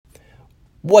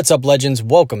What's up, Legends?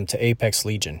 Welcome to Apex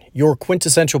Legion, your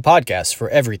quintessential podcast for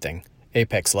everything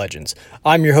Apex Legends.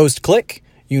 I'm your host, Click.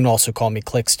 You can also call me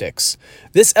ClickSticks.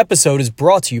 This episode is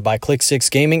brought to you by ClickSticks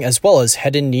Gaming as well as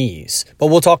Head and Knees, but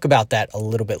we'll talk about that a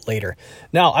little bit later.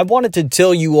 Now, I wanted to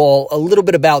tell you all a little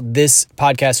bit about this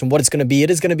podcast and what it's going to be. It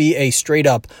is going to be a straight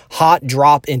up hot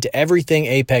drop into everything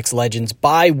Apex Legends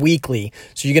bi-weekly.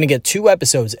 So you're going to get 2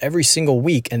 episodes every single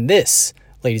week, and this,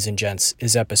 ladies and gents,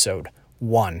 is episode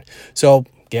 1. So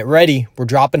get ready. We're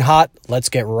dropping hot. Let's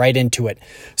get right into it.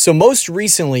 So most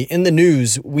recently in the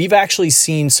news, we've actually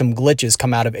seen some glitches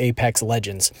come out of Apex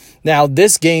Legends. Now,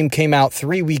 this game came out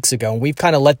 3 weeks ago, and we've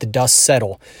kind of let the dust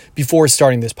settle before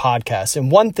starting this podcast.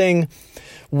 And one thing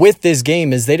with this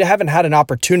game is they haven't had an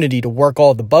opportunity to work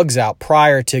all the bugs out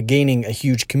prior to gaining a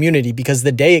huge community, because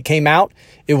the day it came out,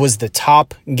 it was the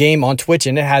top game on Twitch,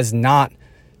 and it has not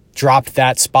dropped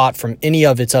that spot from any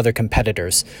of its other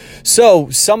competitors. So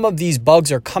some of these bugs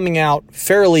are coming out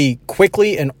fairly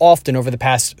quickly and often over the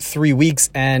past 3 weeks,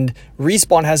 and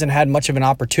Respawn hasn't had much of an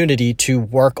opportunity to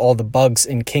work all the bugs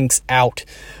and kinks out.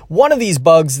 One of these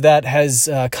bugs that has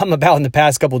come about in the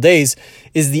past couple days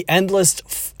is the endless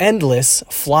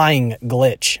flying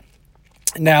glitch.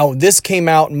 Now, this came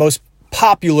out most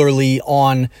popularly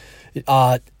on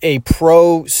a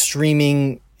pro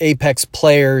streaming Apex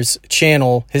player's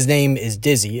channel. His name is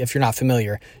Dizzy. If you're not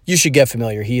familiar, you should get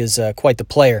familiar. He is quite the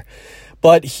player.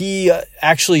 But he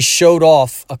actually showed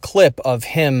off a clip of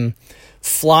him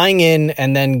flying in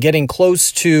and then getting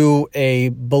close to a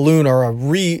balloon or a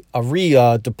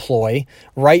redeploy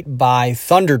right by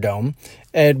Thunderdome,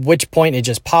 at which point it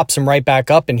just pops him right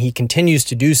back up, and he continues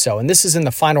to do so. And this is in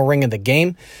the final ring of the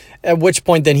game, at which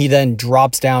point then he then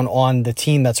drops down on the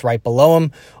team that's right below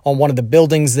him on one of the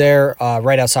buildings there,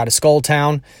 right outside of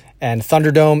Skulltown and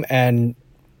Thunderdome, and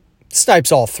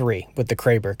snipes all 3 with the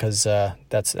Kraber, because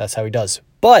that's how he does.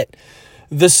 But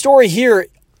the story here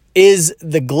is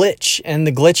the glitch and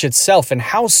the glitch itself, and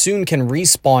how soon can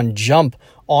Respawn jump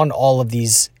on all of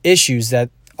these issues that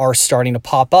are starting to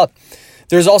pop up.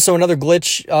 There's also another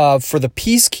glitch for the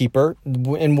Peacekeeper,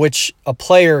 in which a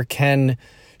player can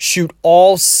shoot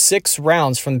all 6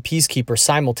 rounds from the Peacekeeper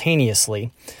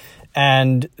simultaneously,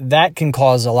 and that can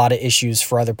cause a lot of issues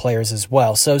for other players as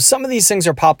well. So some of these things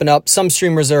are popping up. Some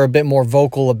streamers are a bit more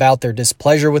vocal about their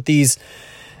displeasure with these,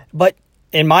 but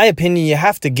in my opinion, you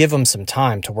have to give them some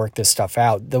time to work this stuff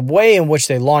out. The way in which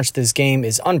they launched this game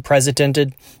is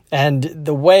unprecedented, and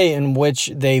the way in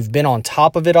which they've been on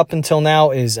top of it up until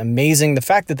now is amazing. The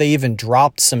fact that they even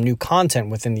dropped some new content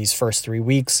within these first 3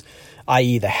 weeks,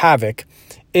 i.e. the Havoc,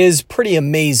 is pretty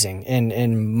amazing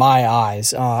in my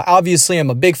eyes. Obviously, I'm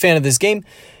a big fan of this game.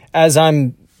 As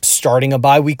I'm starting a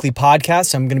bi-weekly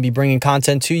podcast, I'm going to be bringing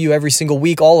content to you every single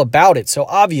week all about it. So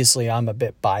obviously, I'm a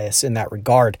bit biased in that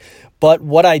regard. But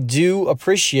what I do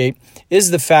appreciate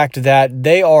is the fact that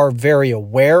they are very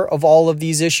aware of all of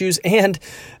these issues. And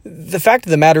the fact of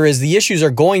the matter is the issues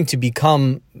are going to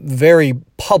become very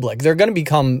public. They're going to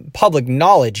become public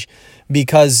knowledge,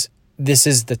 because this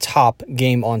is the top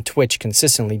game on Twitch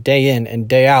consistently, day in and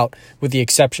day out, with the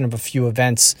exception of a few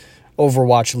events,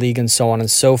 Overwatch League and so on and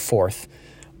so forth.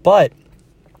 But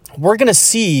we're going to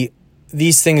see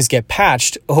these things get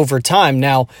patched over time.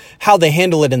 Now, how they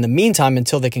handle it in the meantime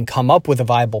until they can come up with a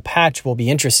viable patch will be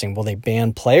interesting. Will they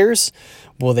ban players?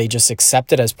 Will they just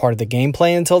accept it as part of the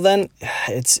gameplay until then?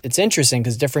 It's interesting,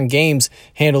 because different games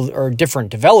handle, or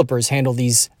different developers handle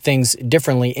these things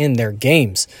differently in their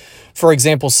games. For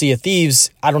example, Sea of Thieves,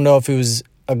 I don't know if it was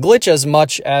a glitch as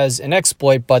much as an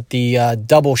exploit, but the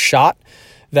double shot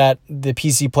that the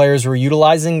PC players were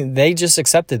utilizing, they just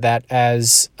accepted that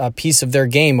as a piece of their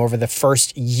game over the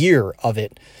first year of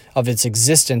its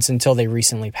existence until they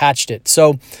recently patched it.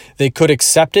 So they could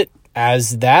accept it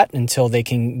as that until they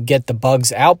can get the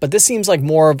bugs out, but this seems like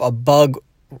more of a bug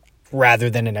rather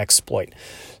than an exploit.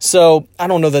 So I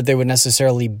don't know that they would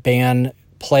necessarily ban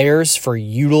players for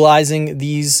utilizing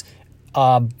these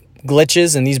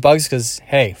glitches and these bugs, because,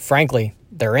 hey, frankly,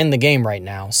 they're in the game right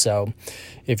now. So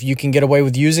if you can get away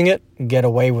with using it, get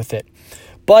away with it.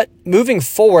 But moving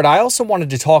forward, I also wanted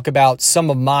to talk about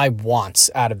some of my wants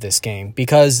out of this game,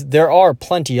 because there are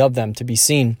plenty of them to be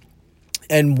seen.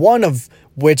 And one of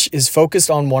which is focused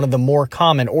on one of the more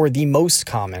common, or the most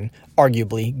common,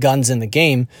 arguably, guns in the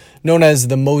game, known as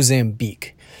the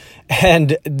Mozambique.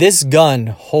 And this gun,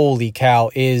 holy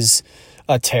cow, is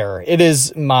a terror. It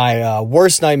is my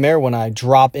worst nightmare when I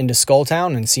drop into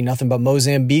Skulltown and see nothing but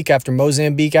Mozambique after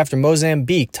Mozambique after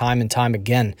Mozambique, time and time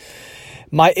again.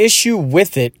 My issue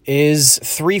with it is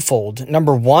threefold.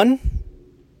 Number 1,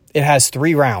 it has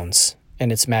 3 rounds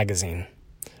in its magazine.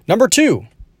 Number 2,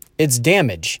 its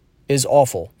damage is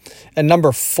awful. And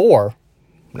number three,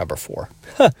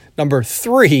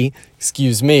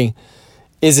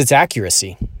 is its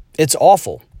accuracy. It's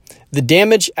awful. The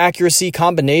damage accuracy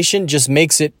combination just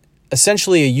makes it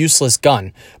essentially a useless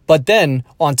gun. But then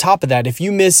on top of that, if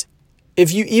you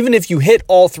hit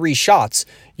all 3 shots,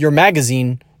 your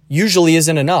magazine usually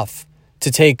isn't enough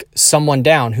to take someone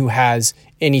down who has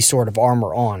any sort of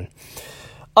armor on.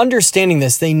 Understanding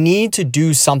this, they need to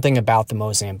do something about the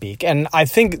Mozambique. And I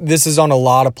think this is on a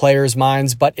lot of players'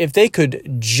 minds, but if they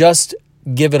could just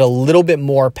give it a little bit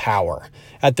more power,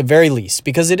 at the very least,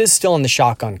 because it is still in the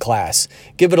shotgun class,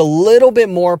 give it a little bit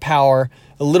more power,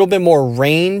 a little bit more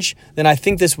range, then I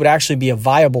think this would actually be a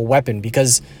viable weapon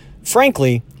because,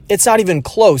 frankly, it's not even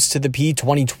close to the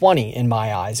P2020 in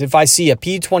my eyes. If I see a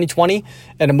P2020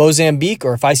 and a Mozambique,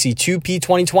 or if I see 2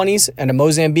 P2020s and a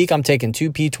Mozambique, I'm taking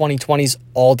 2 P2020s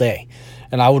all day.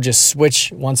 And I will just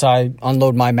switch once I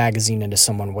unload my magazine into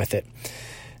someone with it.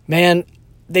 Man,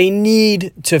 they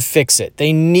need to fix it.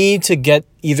 They need to get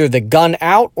either the gun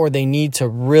out or they need to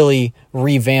really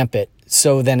revamp it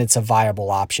so then it's a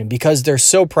viable option because they're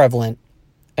so prevalent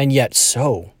and yet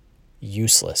so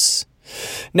useless.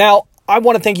 Now, I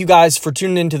want to thank you guys for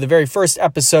tuning into the very first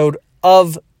episode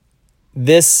of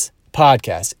this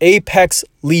podcast, Apex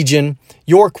Legion,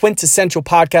 your quintessential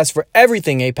podcast for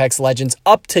everything Apex Legends,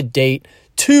 up to date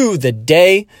to the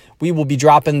day. We will be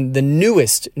dropping the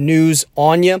newest news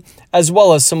on you, as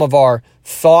well as some of our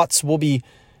thoughts. We'll be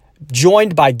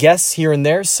joined by guests here and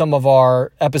there. Some of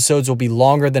our episodes will be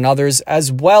longer than others,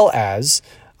 as well as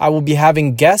I will be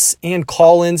having guests and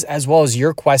call-ins as well as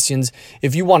your questions.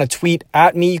 If you want to tweet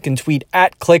at me, you can tweet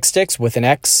at ClickSticks with an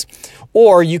X,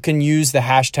 or you can use the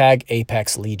hashtag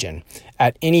Apex Legion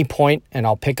at any point, and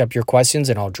I'll pick up your questions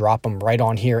and I'll drop them right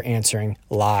on here answering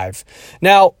live.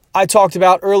 Now, I talked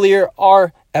about earlier,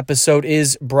 our episode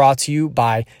is brought to you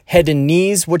by Head and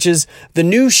Knees, which is the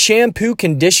new shampoo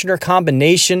conditioner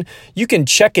combination. You can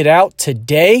check it out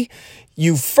today.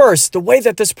 The way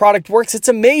that this product works, it's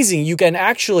amazing. You can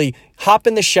actually hop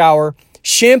in the shower,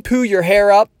 shampoo your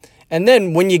hair up, and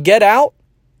then when you get out,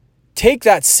 take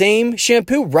that same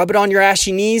shampoo, rub it on your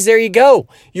ashy knees. There you go.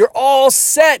 You're all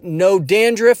set. No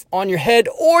dandruff on your head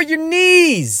or your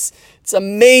knees. It's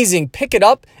amazing. Pick it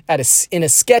up in a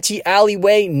sketchy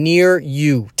alleyway near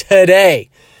you today.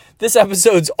 This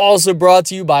episode's also brought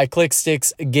to you by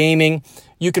ClickSticks Gaming.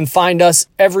 You can find us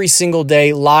every single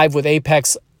day live with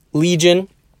Apex Legion,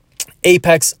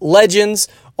 Apex Legends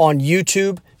on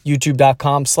YouTube,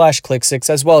 youtube.com/ClickSticks,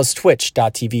 as well as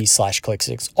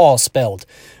twitch.tv/ClickSticks, all spelled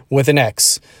with an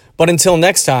X. But until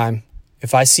next time,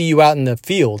 if I see you out in the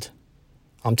field,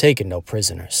 I'm taking no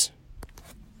prisoners.